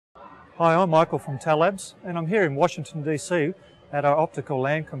Hi, I'm Michael from Tellabs, and I'm here in Washington DC at our optical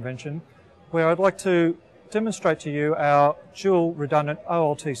LAN convention, where I'd like to demonstrate to you our dual redundant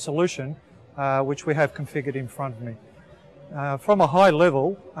OLT solution, which we have configured in front of me. From a high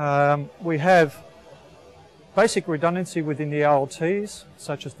level, we have basic redundancy within the OLTs,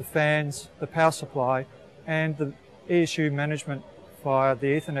 such as the fans, the power supply, and the ESU management via the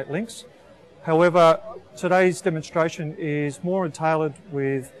Ethernet links. However, today's demonstration is more tailored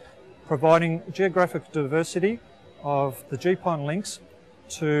with providing geographic diversity of the GPON links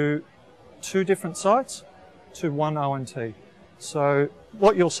to two different sites to one ONT. So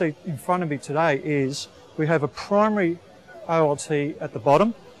what you'll see in front of me today is we have a primary OLT at the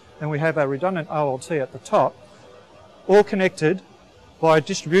bottom and we have our redundant OLT at the top, all connected by a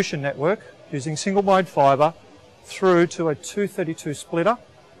distribution network using single wide fibre through to a 232 splitter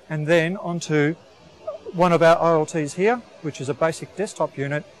and then onto one of our OLTs here, which is a basic desktop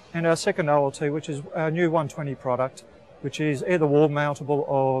unit, and our second OLT, which is our new 120 product, which is either wall mountable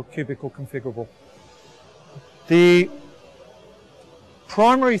or cubicle configurable. The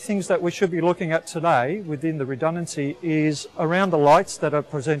primary things that we should be looking at today within the redundancy is around the lights that are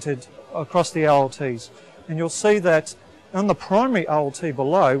presented across the OLTs. And you'll see that on the primary OLT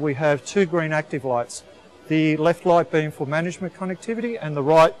below, we have two green active lights. The left light being for management connectivity and the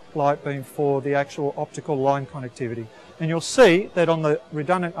right light being for the actual optical line connectivity. And you'll see that on the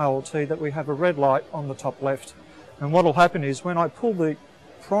redundant OLT that we have a red light on the top left. And what will happen is when I pull the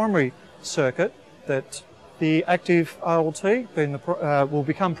primary circuit, that the active OLT will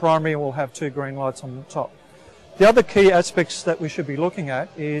become primary and will have two green lights on the top. The other key aspects that we should be looking at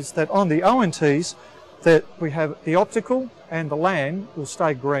is that on the ONTs that we have the optical and the LAN will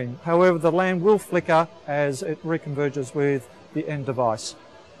stay green. However, the LAN will flicker as it reconverges with the end device.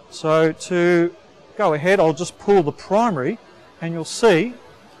 So to go ahead, I'll just pull the primary and you'll see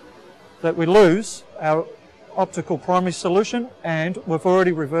that we lose our optical primary solution and we've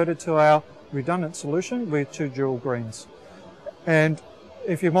already reverted to our redundant solution with two dual greens. And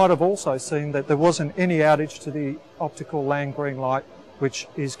if you might have also seen that there wasn't any outage to the optical LAN green light, which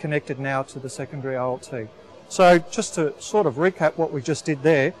is connected now to the secondary OLT. So just to sort of recap what we just did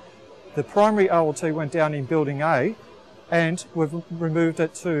there, the primary OLT went down in building A and we've removed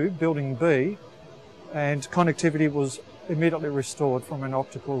it to building B and connectivity was immediately restored from an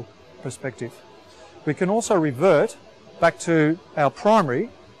optical perspective. We can also revert back to our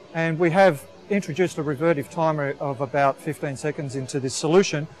primary and we have introduced a revertive timer of about 15 seconds into this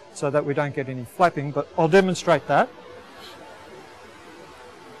solution so that we don't get any flapping, but I'll demonstrate that.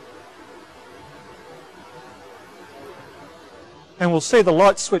 And we'll see the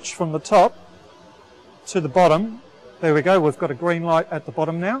light switch from the top to the bottom. There we go, we've got a green light at the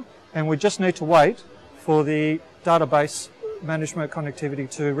bottom now, and we just need to wait for the database management connectivity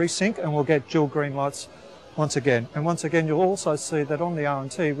to resync and we'll get dual green lights once again. And once again, you'll also see that on the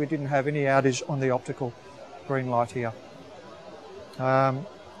ONT, we didn't have any outage on the optical green light here.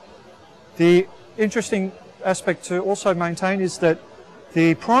 The interesting aspect to also maintain is that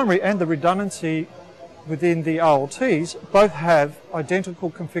the primary and the redundancy within the OLTs both have identical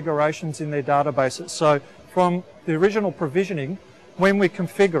configurations in their databases. So from the original provisioning, when we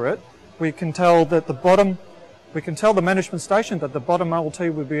configure it, we can tell that the management station that the bottom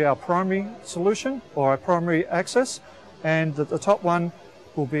OLT will be our primary solution or our primary access, and that the top one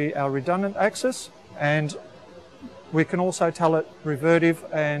will be our redundant access, and we can also tell it revertive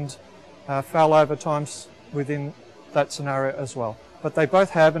and failover times within that scenario as well. But they both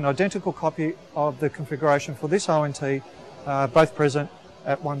have an identical copy of the configuration for this ONT, both present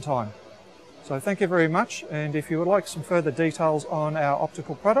at one time. So thank you very much, and if you would like some further details on our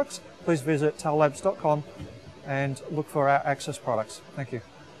optical products, please visit tellabs.com and look for our access products. Thank you.